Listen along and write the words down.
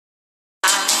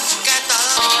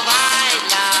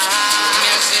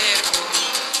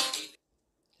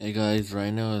Hey guys,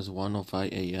 right now it's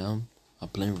 1:05 a.m. I'm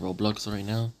playing Roblox right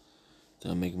now.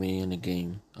 They'll make me in the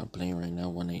game. I'm playing right now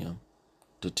 1 a.m.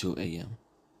 to 2 a.m.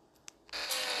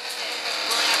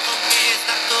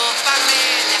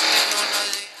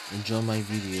 Enjoy my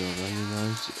video, right you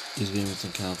guys? This game is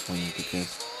in California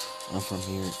because I'm from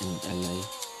here in LA.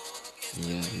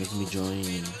 Yeah, make me join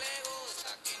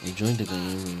and join the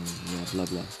game and yeah, blah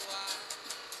blah.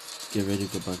 Get ready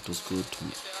to go back to school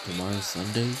tomorrow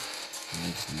Sunday,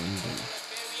 next Monday.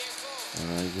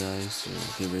 Alright guys, so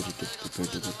get ready to prepare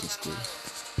to go to school.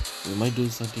 We might do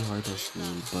something hard at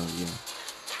school, but yeah.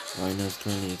 Right now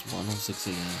currently it's 1:06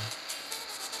 a.m.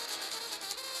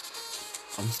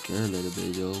 I'm scared a little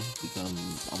bit, yo, because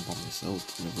I'm by myself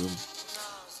in the room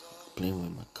playing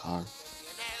with my car.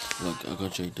 Look, I gotta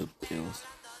check the bills.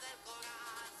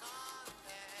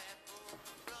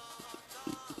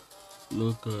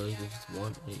 Look guys, it's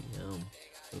 1 a.m.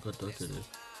 Look how dark it is.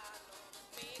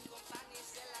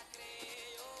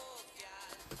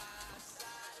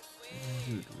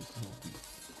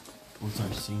 What's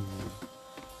our scene?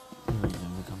 Here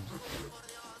it comes.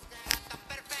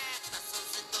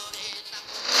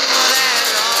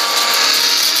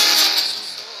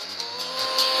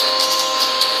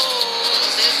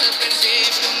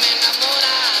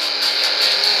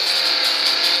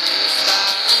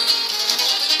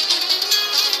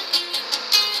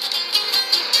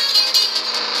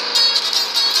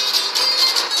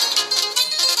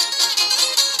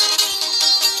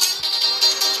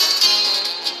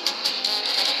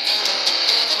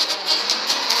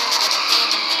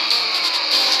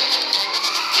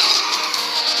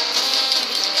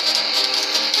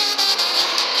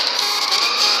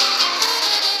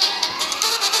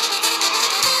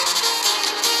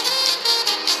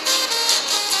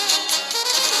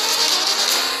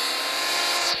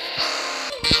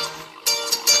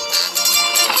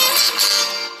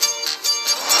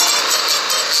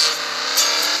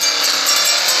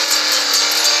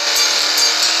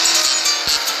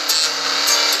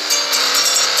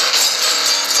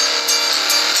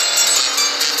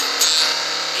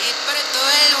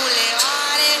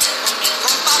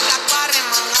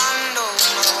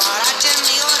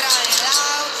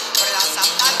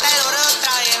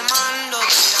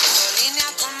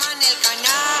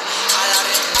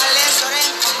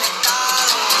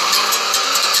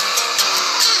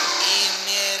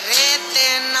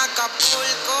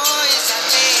 Acapulco y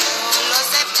Santiago los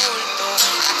sepulto.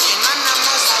 Aquí no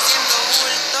andamos haciendo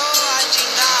bulto, al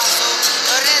chingazo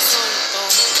lo resulto.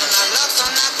 Una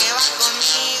glosona que va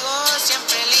conmigo,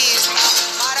 siempre lista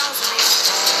para un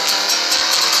susto.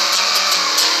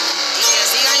 Y que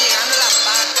sigan llegando las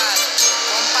pacas,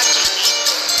 compa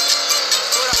chinito,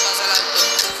 puro pasa el alto.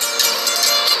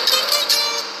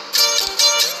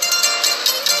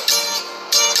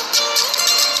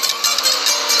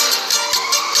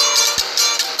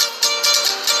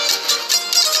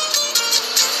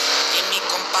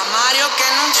 Mario que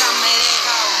nunca me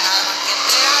deja una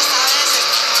banquetera, sabes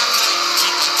tomando. Mi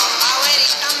compa Power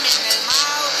y también el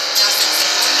Mao, ya se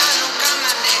segunda nunca me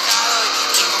han dejado.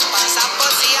 Mi compa Sapo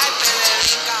si hay pebe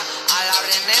brinca, a la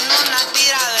Brené en una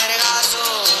tira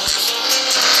vergazo.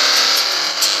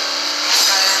 Y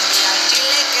acá le envía al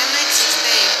chile que no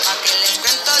existe, y pa' que les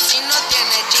cuento si no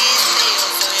tiene chiste. Yo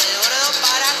soy el gordo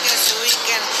para que se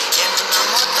ubiquen, y en una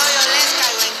moto yo les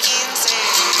caigo en 15.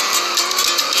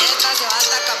 Y esta se va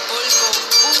hasta Acapulco,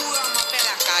 pura mapa en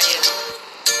la calle.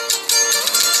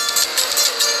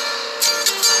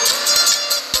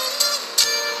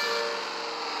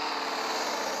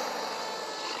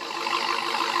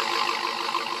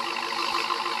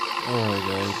 Alright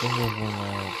guys, thank you very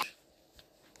much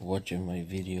for watching my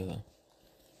video.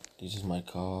 This is my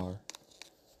car,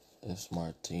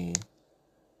 S-Martin.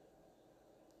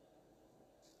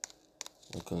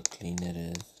 Look how clean it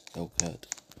is, Hellcat.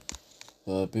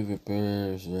 Be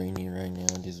prepared, it's rainy right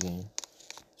now in this game.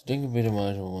 So thank you very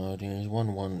much for watching. It's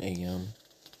 1 a.m.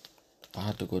 I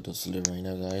have to go to sleep right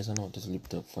now guys. I don't want to sleep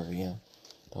till 4 a.m.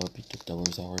 That would be 2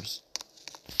 hours.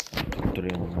 3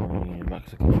 in the morning in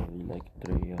Mexico would be like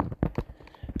 3 a.m.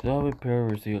 So I'll be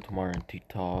prepared to see you tomorrow on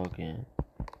TikTok and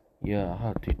yeah, I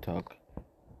have TikTok.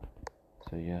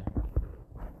 So yeah.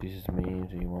 This is me,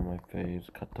 so you want my face,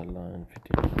 Catalan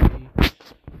 53.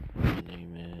 My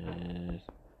name is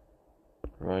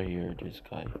right here, this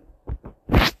guy.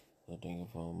 So thank you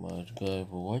so much guys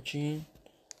for watching.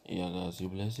 Yeah guys,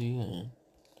 God bless you and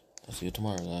I'll see you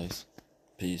tomorrow guys.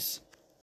 Peace.